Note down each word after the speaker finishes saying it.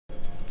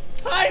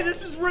Hey,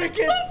 this is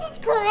Ricketts. This is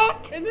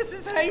Crook. And this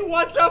is Hey,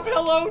 What's Up,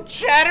 Hello,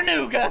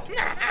 Chattanooga.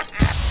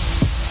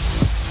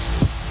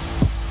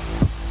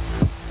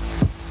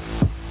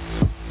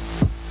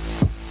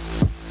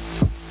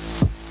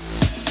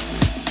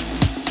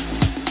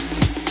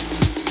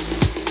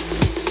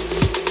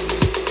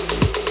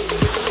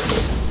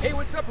 Hey,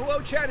 what's up? Hello,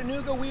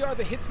 Chattanooga. We are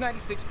the Hits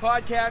 96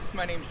 podcast.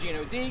 My name's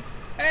Gino D.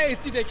 Hey, it's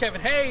DJ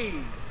Kevin Hayes.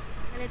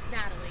 And it's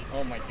Natalie.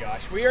 Oh my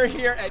gosh. We are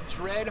here at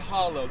Dread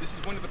Hollow. This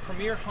is one of the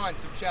premier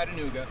haunts of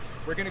Chattanooga.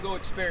 We're going to go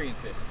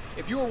experience this.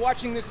 If you are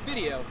watching this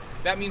video,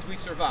 that means we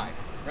survived,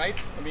 right?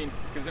 I mean,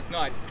 because if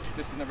not,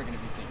 this is never going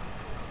to be seen.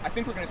 I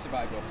think we're going to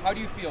survive, though. How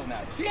do you feel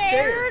now?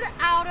 Scared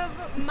out of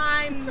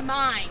my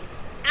mind.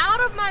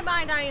 Out of my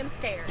mind, I am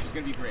scared. She's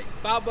going to be great.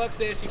 $5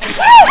 says she can.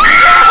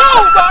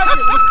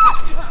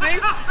 See?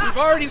 We've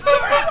already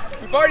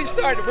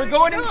started. We're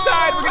going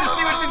inside. We're going to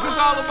see what this is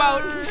all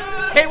about.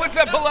 Hey, what's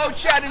up? Hello,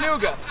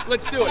 Chattanooga.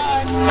 Let's do it.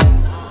 Alright.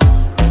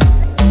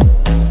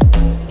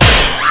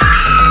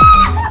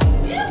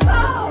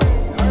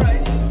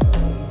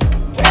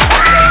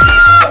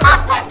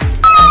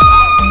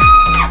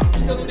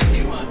 Still in the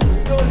Q1.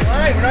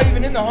 Alright, we're not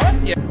even in the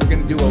haunt yet. We're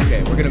going to do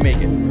okay. We're going to make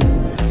it.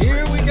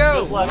 Here we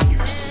go.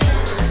 Everything's okay.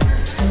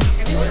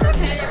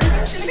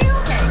 Everything's gonna be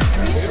okay.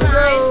 Everything's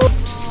fine.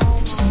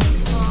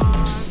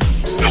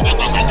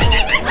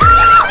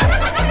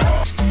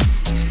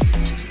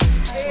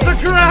 The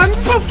grand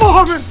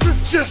performance is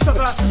just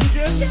about to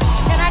begin.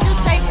 Can I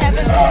just say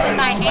Kevin's holding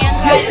my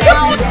hand right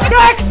now? The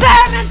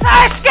experiments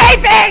are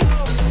escaping!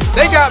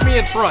 They got me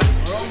in front.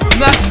 I'm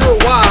not sure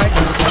why.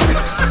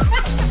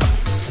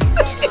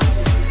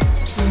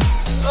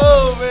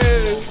 Oh, man.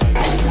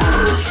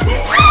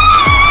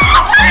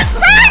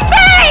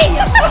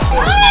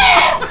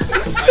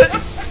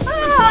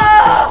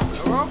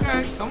 We're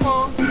okay. Come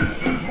on.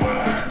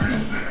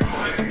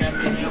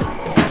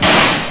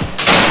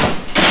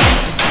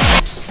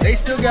 They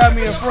still got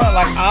me in front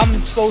like I'm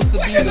supposed to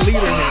be the leader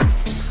here.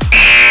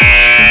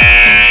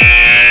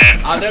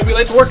 I'll never be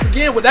late to work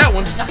again with that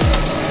one.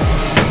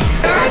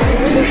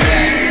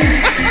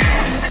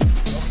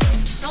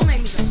 Don't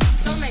make me go.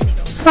 Don't make me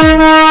go.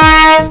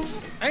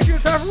 Ain't you a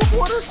travel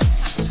reporter?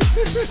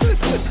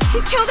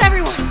 He's killed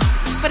everyone,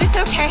 but it's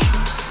okay.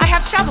 I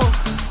have shovels.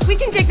 We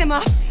can dig them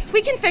up.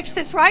 We can fix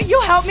this, right?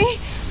 You'll help me.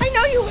 I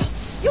know you will.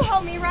 You'll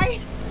help me,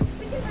 right?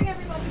 We can bring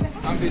everybody back.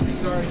 I'm busy,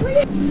 sorry.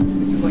 Please.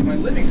 This is like my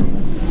living room.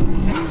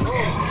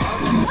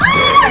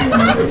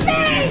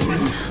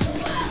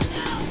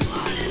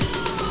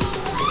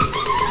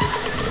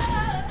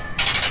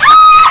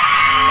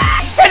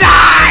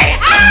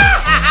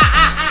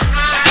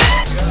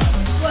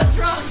 What's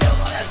wrong? You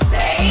wanna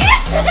stay?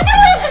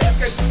 This guy's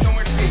just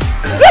somewhere to be.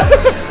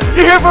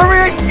 You here for me?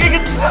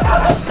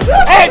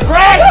 Hey,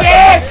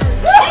 practice!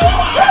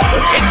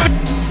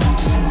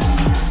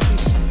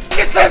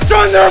 It's a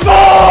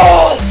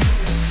thunderbolt!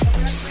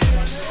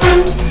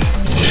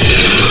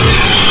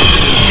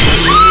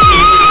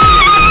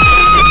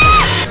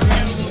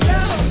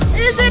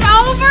 Is it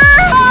over?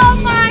 Oh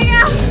my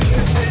god!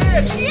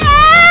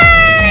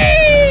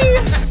 Yay!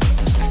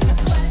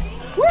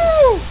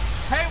 Woo!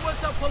 Hey,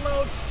 what's up?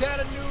 Hello,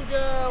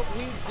 Chattanooga.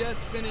 We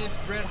just finished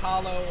Dread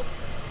Hollow.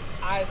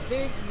 I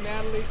think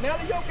Natalie,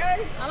 you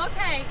okay? I'm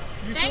okay.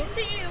 You Thanks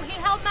sure? to you. He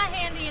held my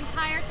hand the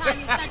entire time.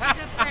 He's such a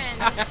good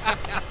friend.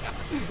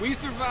 We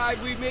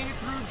survived. We made it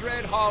through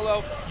Dread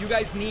Hollow. You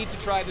guys need to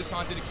try this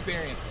haunted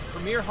experience. It's a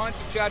premier haunt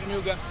of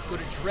Chattanooga. Go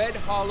to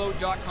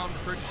dreadhollow.com to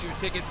purchase your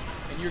tickets,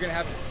 and you're gonna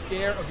have the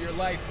scare of your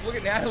life. Look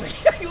at Natalie.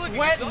 You look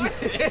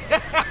exhausted.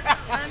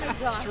 I'm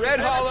exhausted.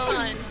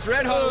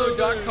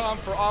 Dreadhollow.com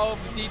for all of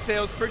the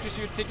details. Purchase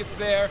your tickets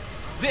there.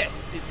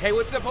 This is Hey,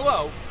 What's Up,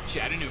 Hello,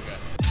 Chattanooga.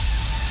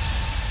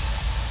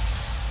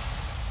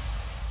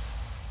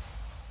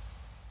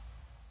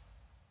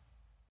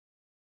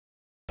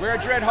 We're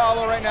at Dread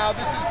Hollow right now.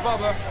 This is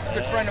Bubba, a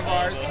good friend of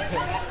ours.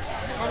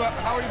 Bubba,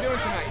 how are you doing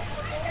tonight?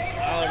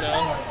 I don't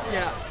know.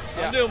 Yeah.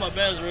 I'm doing my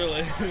best,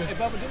 really. Hey,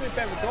 Bubba, do me a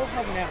favor. Go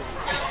hug Natalie.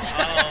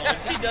 Oh,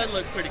 she does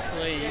look pretty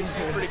clean. She's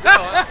pretty good,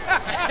 huh?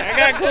 I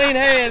got clean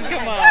hands,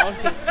 come on.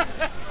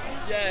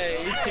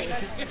 Yay. I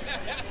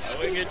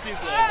wouldn't get too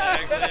close, I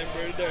actually am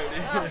pretty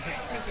dirty.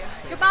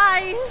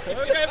 Goodbye.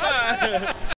 Okay, bye.